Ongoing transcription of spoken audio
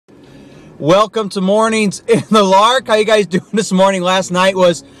Welcome to Mornings in the Lark. How you guys doing this morning? Last night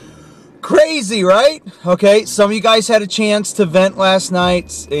was crazy, right? Okay, some of you guys had a chance to vent last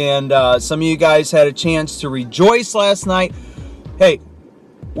night, and some of you guys had a chance to rejoice last night. Hey,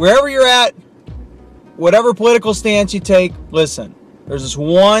 wherever you're at, whatever political stance you take, listen, there's this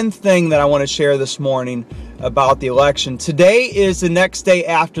one thing that I want to share this morning about the election. Today is the next day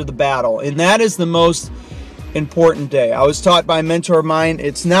after the battle, and that is the most important day. I was taught by a mentor of mine,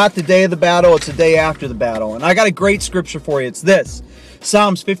 it's not the day of the battle, it's the day after the battle. And I got a great scripture for you. It's this.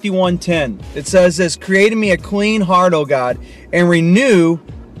 Psalms 51:10. It says this, "Create in me a clean heart, O God, and renew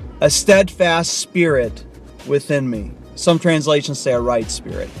a steadfast spirit within me." Some translations say a right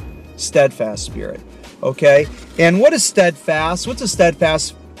spirit. Steadfast spirit. Okay? And what is steadfast? What's a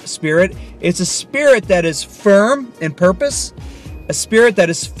steadfast spirit? It's a spirit that is firm in purpose, a spirit that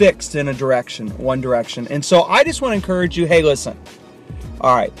is fixed in a direction, one direction. And so I just want to encourage you, hey, listen.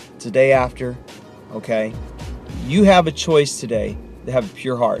 All right, it's the day after, okay? You have a choice today to have a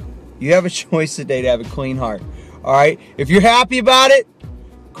pure heart. You have a choice today to have a clean heart. All right? If you're happy about it,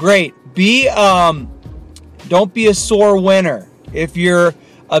 great. Don't be a sore winner. If you're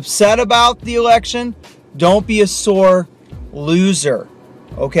upset about the election, don't be a sore loser.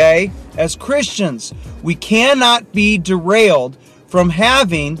 Okay? As Christians, we cannot be derailed from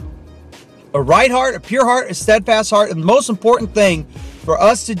having a right heart, a pure heart, a steadfast heart. And the most important thing for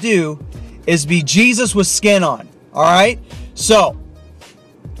us to do is be Jesus with skin on. All right? So,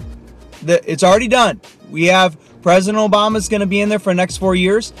 it's already done. We have President Obama's going to be in there for the next 4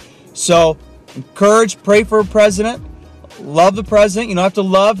 years. So, encourage, pray for a president. Love the president. You don't have to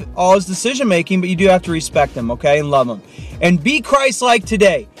love all his decision making, but you do have to respect him, okay? And love him. And be Christ-like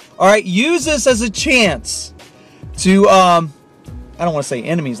today. All right? Use this as a chance to, I don't want to say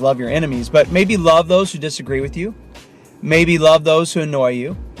enemies, love your enemies, but maybe love those who disagree with you. Maybe love those who annoy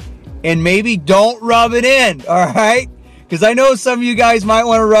you. And maybe don't rub it in, all right? Because I know some of you guys might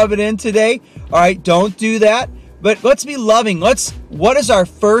want to rub it in today. All right, don't do that. But let's be loving. What is our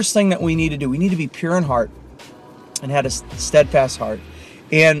first thing that we need to do? We need to be pure in heart and have a steadfast heart.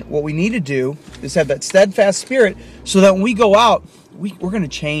 And what we need to do is have that steadfast spirit so that when we go out, we're going to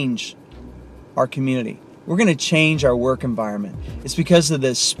change our community. We're going to change our work environment. It's because of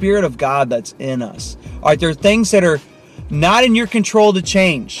the Spirit of God that's in us. All right, there are things that are not in your control to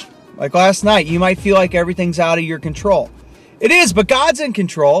change. Like last night, you might feel like everything's out of your control. It is, but God's in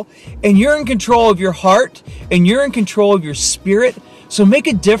control, and you're in control of your heart, and you're in control of your spirit. So make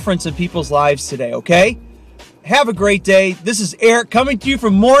a difference in people's lives today, okay? Have a great day. This is Eric coming to you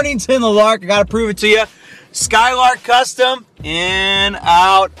from Mornings in the Lark. I got to prove it to you. Skylark Custom, in,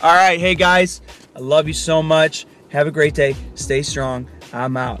 out. All right, hey guys, I love you so much. Have a great day. Stay strong.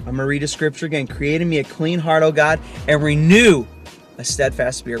 I'm out. I'm going to read a scripture again. Create in me a clean heart, O God, and renew a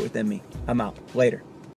steadfast spirit within me. I'm out. Later.